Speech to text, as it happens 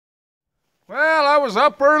Well, I was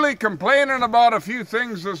up early complaining about a few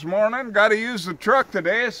things this morning. Got to use the truck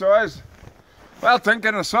today, so I was,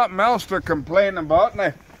 thinking of something else to complain about.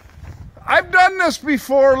 And I've done this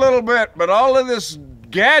before a little bit, but all of this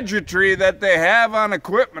gadgetry that they have on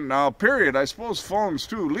equipment now, period. I suppose phones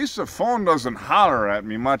too. At least the phone doesn't holler at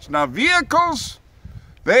me much. Now, vehicles,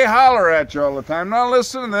 they holler at you all the time. Now,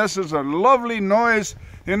 listen to this. It's a lovely noise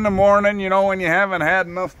in the morning, you know, when you haven't had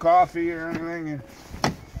enough coffee or anything.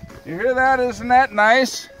 You hear that? Isn't that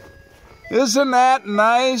nice? Isn't that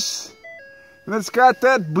nice? And it's got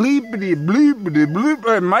that bleepity bleepity bloop.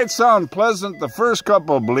 It might sound pleasant the first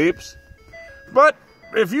couple of bleeps, but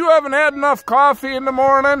if you haven't had enough coffee in the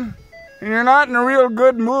morning and you're not in a real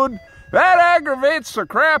good mood, that aggravates the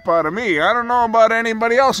crap out of me. I don't know about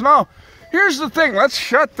anybody else. Now, here's the thing. Let's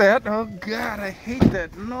shut that. Oh, God, I hate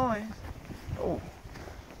that noise. Oh.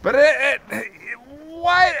 But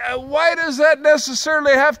why does that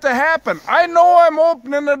necessarily have to happen? I know I'm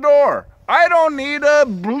opening the door. I don't need a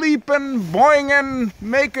bleeping, boinging,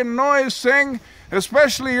 making noise thing,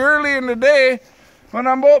 especially early in the day when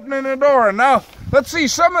I'm opening the door. And now, let's see,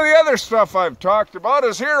 some of the other stuff I've talked about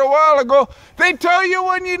is here a while ago. They tell you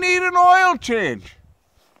when you need an oil change.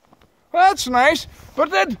 Well, that's nice, but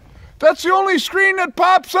that's the only screen that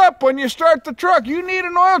pops up when you start the truck. You need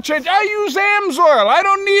an oil change. I use AMSOIL. I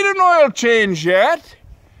don't need an oil change yet.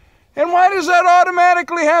 And why does that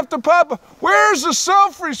automatically have to pop up? Where's the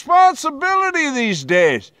self-responsibility these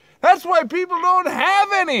days? That's why people don't have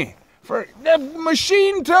any. The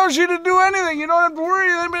machine tells you to do anything. You don't have to worry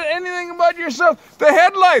about anything about yourself. The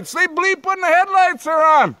headlights, they bleep when the headlights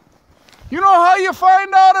are on. You know how you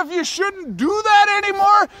find out if you shouldn't do that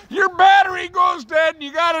anymore? Your battery goes dead and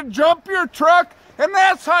you got to jump your truck. And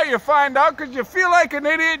that's how you find out, because you feel like an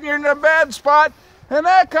idiot and you're in a bad spot and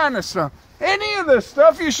that kind of stuff. Any of this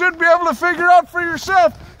stuff you should be able to figure out for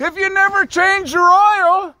yourself. If you never change your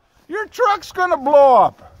oil, your truck's going to blow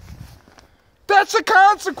up. That's a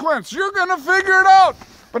consequence. You're going to figure it out.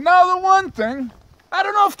 But now the one thing, I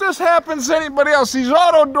don't know if this happens to anybody else, these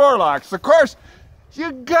auto door locks. Of course,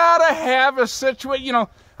 you gotta have a situation, you know,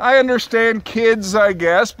 I understand kids, I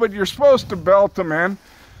guess, but you're supposed to belt them in.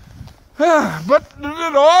 But the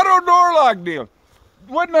auto door lock deal,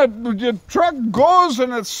 when the truck goes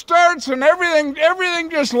and it starts and everything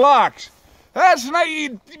just locks. That's not,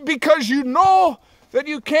 because you know that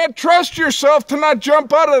you can't trust yourself to not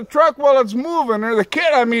jump out of the truck while it's moving, or the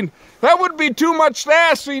kid. I mean, that would be too much to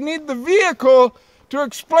ask, so you need the vehicle to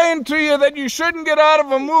explain to you that you shouldn't get out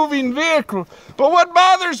of a moving vehicle. But what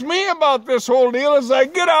bothers me about this whole deal is I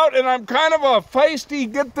get out and I'm kind of a feisty,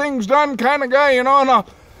 get things done kind of guy, you know, and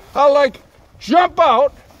I'll like jump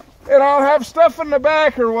out and I'll have stuff in the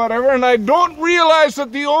back or whatever, and I don't realize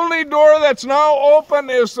that the only door that's now open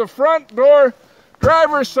is the front door,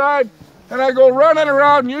 driver's side, and I go running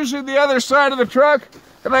around, usually the other side of the truck,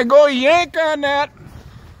 and I go yank on that,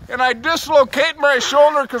 and I dislocate my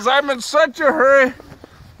shoulder because I'm in such a hurry.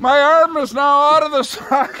 My arm is now out of the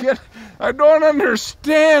socket. I don't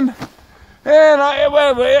understand. And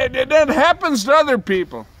it happens to other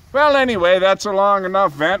people. Well, anyway, that's a long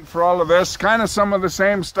enough vent for all of this. Kind of some of the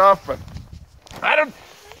same stuff, but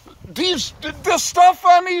the stuff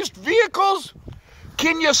on these vehicles,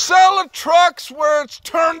 can you sell the trucks where it's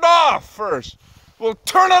turned off first? We'll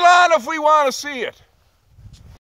turn it on if we want to see it.